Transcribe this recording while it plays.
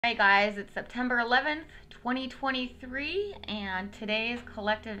Hey guys, it's September 11th, 2023, and today's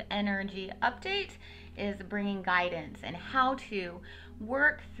collective energy update is bringing guidance and how to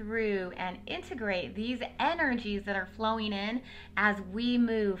work through and integrate these energies that are flowing in as we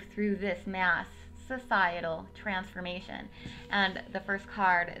move through this mass societal transformation. And the first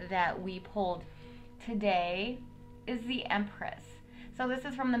card that we pulled today is the Empress. So this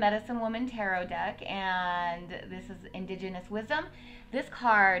is from the Medicine Woman Tarot deck, and this is Indigenous Wisdom. This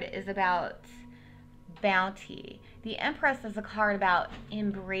card is about bounty. The Empress is a card about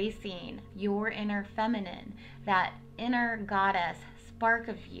embracing your inner feminine, that inner goddess spark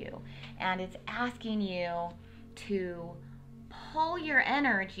of you, and it's asking you to pull your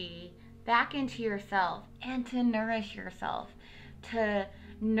energy back into yourself and to nourish yourself, to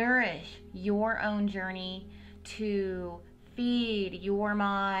nourish your own journey, to feed your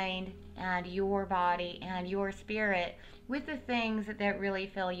mind and your body and your spirit with the things that really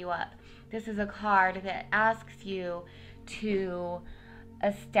fill you up. This is a card that asks you to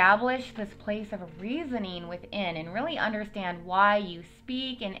establish this place of reasoning within and really understand why you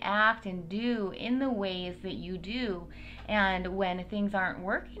speak and act and do in the ways that you do. And when things aren't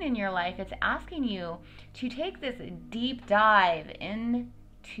working in your life, it's asking you to take this deep dive into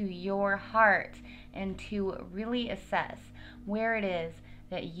your heart and to really assess where it is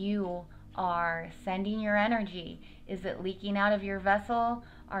that you are sending your energy. Is it leaking out of your vessel?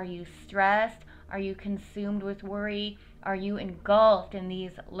 Are you stressed? Are you consumed with worry? Are you engulfed in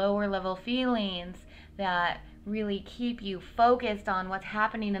these lower level feelings that really keep you focused on what's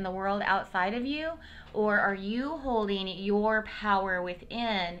happening in the world outside of you? Or are you holding your power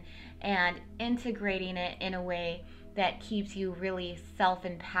within and integrating it in a way that keeps you really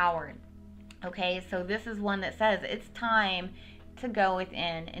self-empowered? Okay, so this is one that says it's time to go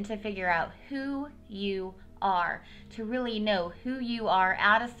within and to figure out who you are, to really know who you are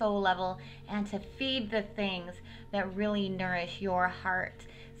at a soul level, and to feed the things that really nourish your heart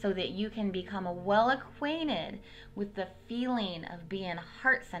so that you can become well acquainted with the feeling of being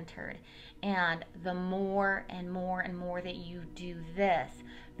heart-centered. And the more and more and more that you do this,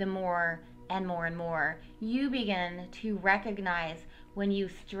 the more and more and more you begin to recognize when you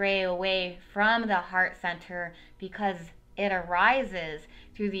stray away from the heart center, because it arises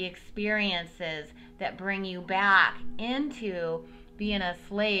through the experiences that bring you back into being a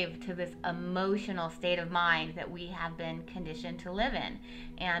slave to this emotional state of mind that we have been conditioned to live in.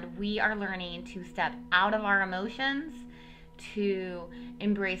 And we are learning to step out of our emotions, to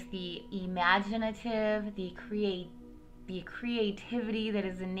embrace the imaginative, the creativity that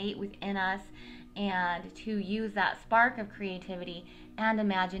is innate within us, and to use that spark of creativity and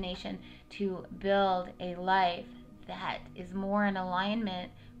imagination to build a life that is more in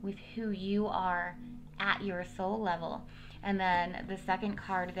alignment with who you are at your soul level. And then the second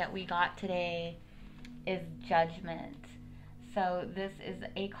card that we got today is Judgment. So this is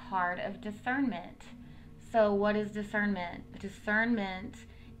a card of discernment. So what is discernment? Discernment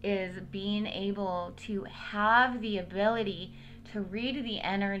is being able to have the ability to read the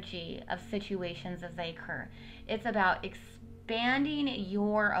energy of situations as they occur. It's about expanding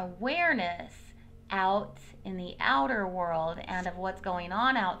your awareness out in the outer world and of what's going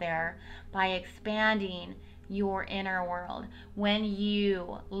on out there by expanding your inner world. When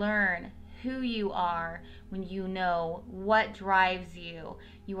you learn who you are, when you know what drives you,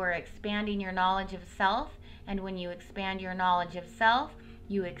 you are expanding your knowledge of self. And when you expand your knowledge of self,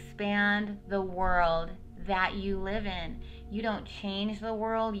 you expand the world that you live in. You don't change the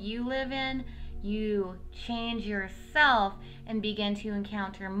world you live in, you change yourself and begin to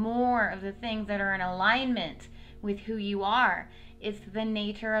encounter more of the things that are in alignment with who you are. It's the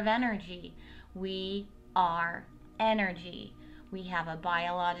nature of energy. We are energy. We have a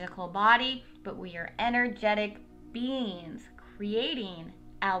biological body, but we are energetic beings creating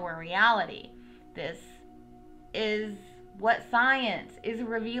our reality. This is what science is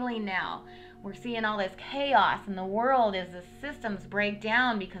revealing now. We're seeing all this chaos in the world as the systems break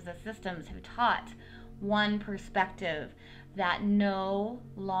down because the systems have taught one perspective that no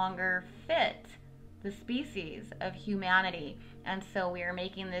longer fit the species of humanity. And so we are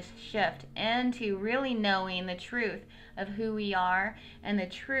making this shift into really knowing the truth of who we are and the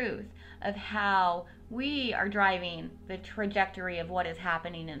truth of how we are driving the trajectory of what is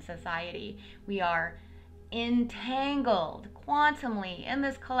happening in society. We are entangled quantumly in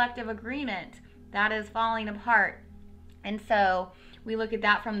this collective agreement that is falling apart. And so we look at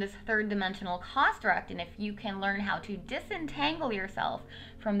that from this third dimensional construct, and if you can learn how to disentangle yourself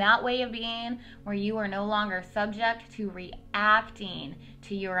from that way of being where you are no longer subject to reacting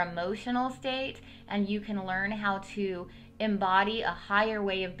to your emotional state, and you can learn how to embody a higher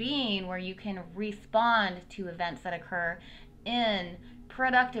way of being where you can respond to events that occur in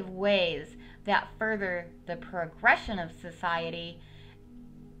productive ways that further the progression of society,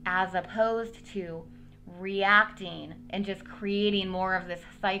 as opposed to reacting and just creating more of this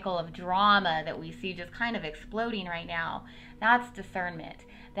cycle of drama that we see just kind of exploding right now. That's discernment.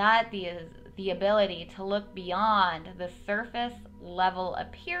 That is the ability to look beyond the surface level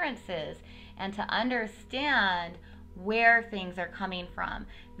appearances and to understand where things are coming from.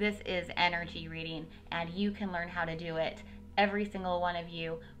 This is energy reading, and you can learn how to do it. Every single one of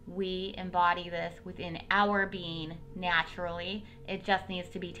you, we embody this within our being naturally. It just needs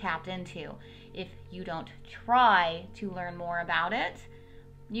to be tapped into. If you don't try to learn more about it,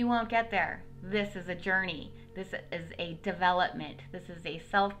 you won't get there. This is a journey. This is a development. This is a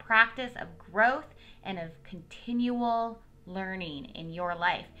self-practice of growth and of continual learning in your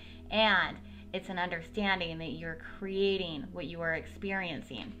life. And it's an understanding that you're creating what you are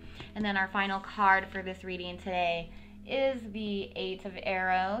experiencing. And then our final card for this reading today is the Eight of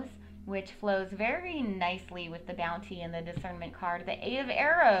Arrows, which flows very nicely with the Bounty and the Discernment card. The Eight of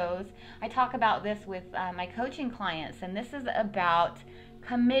Arrows, I talk about this with my coaching clients, and this is about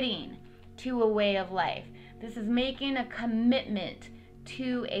committing to a way of life. This is making a commitment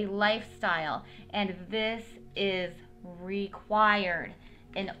to a lifestyle, and this is required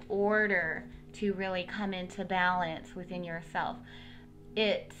in order to really come into balance within yourself.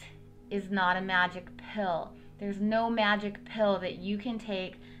 It is not a magic pill. There's no magic pill that you can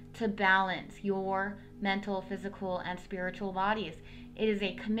take to balance your mental, physical, and spiritual bodies. It is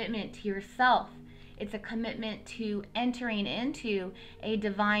a commitment to yourself. It's a commitment to entering into a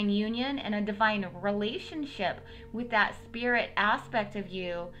divine union and a divine relationship with that spirit aspect of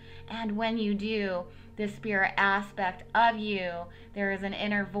you. And when you do, the spirit aspect of you, there is an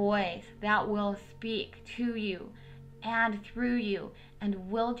inner voice that will speak to you and through you and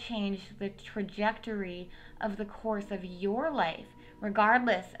will change the trajectory of the course of your life,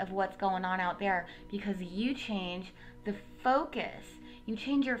 regardless of what's going on out there, because you change the focus. You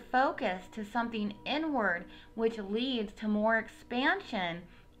change your focus to something inward, which leads to more expansion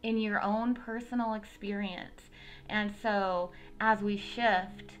in your own personal experience. And so as we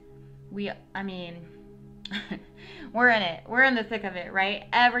shift, we're in it. We're in the thick of it, right?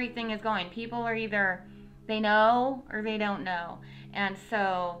 Everything is going. People are either they know or they don't know. And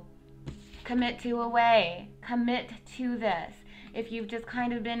so commit to a way. Commit to this. If you've just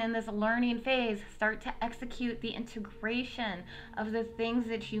kind of been in this learning phase, start to execute the integration of the things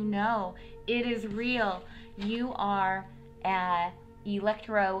that you know. It is real. You are an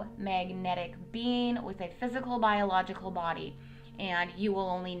electromagnetic being with a physical, biological body. And you will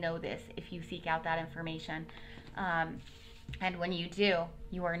only know this if you seek out that information. And when you do,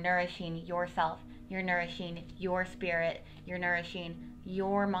 you are nourishing yourself. You're nourishing your spirit. You're nourishing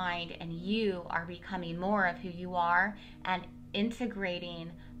your mind. And you are becoming more of who you are and integrating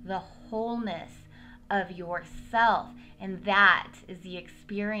the wholeness of yourself. And that is the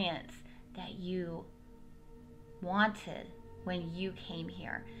experience that you wanted when you came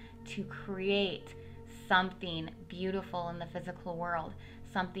here, to create something beautiful in the physical world,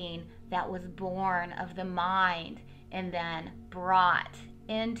 something that was born of the mind and then brought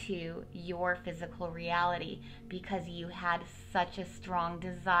into your physical reality because you had such a strong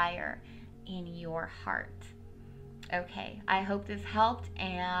desire in your heart. Okay, I hope this helped,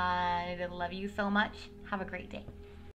 and I love you so much. Have a great day.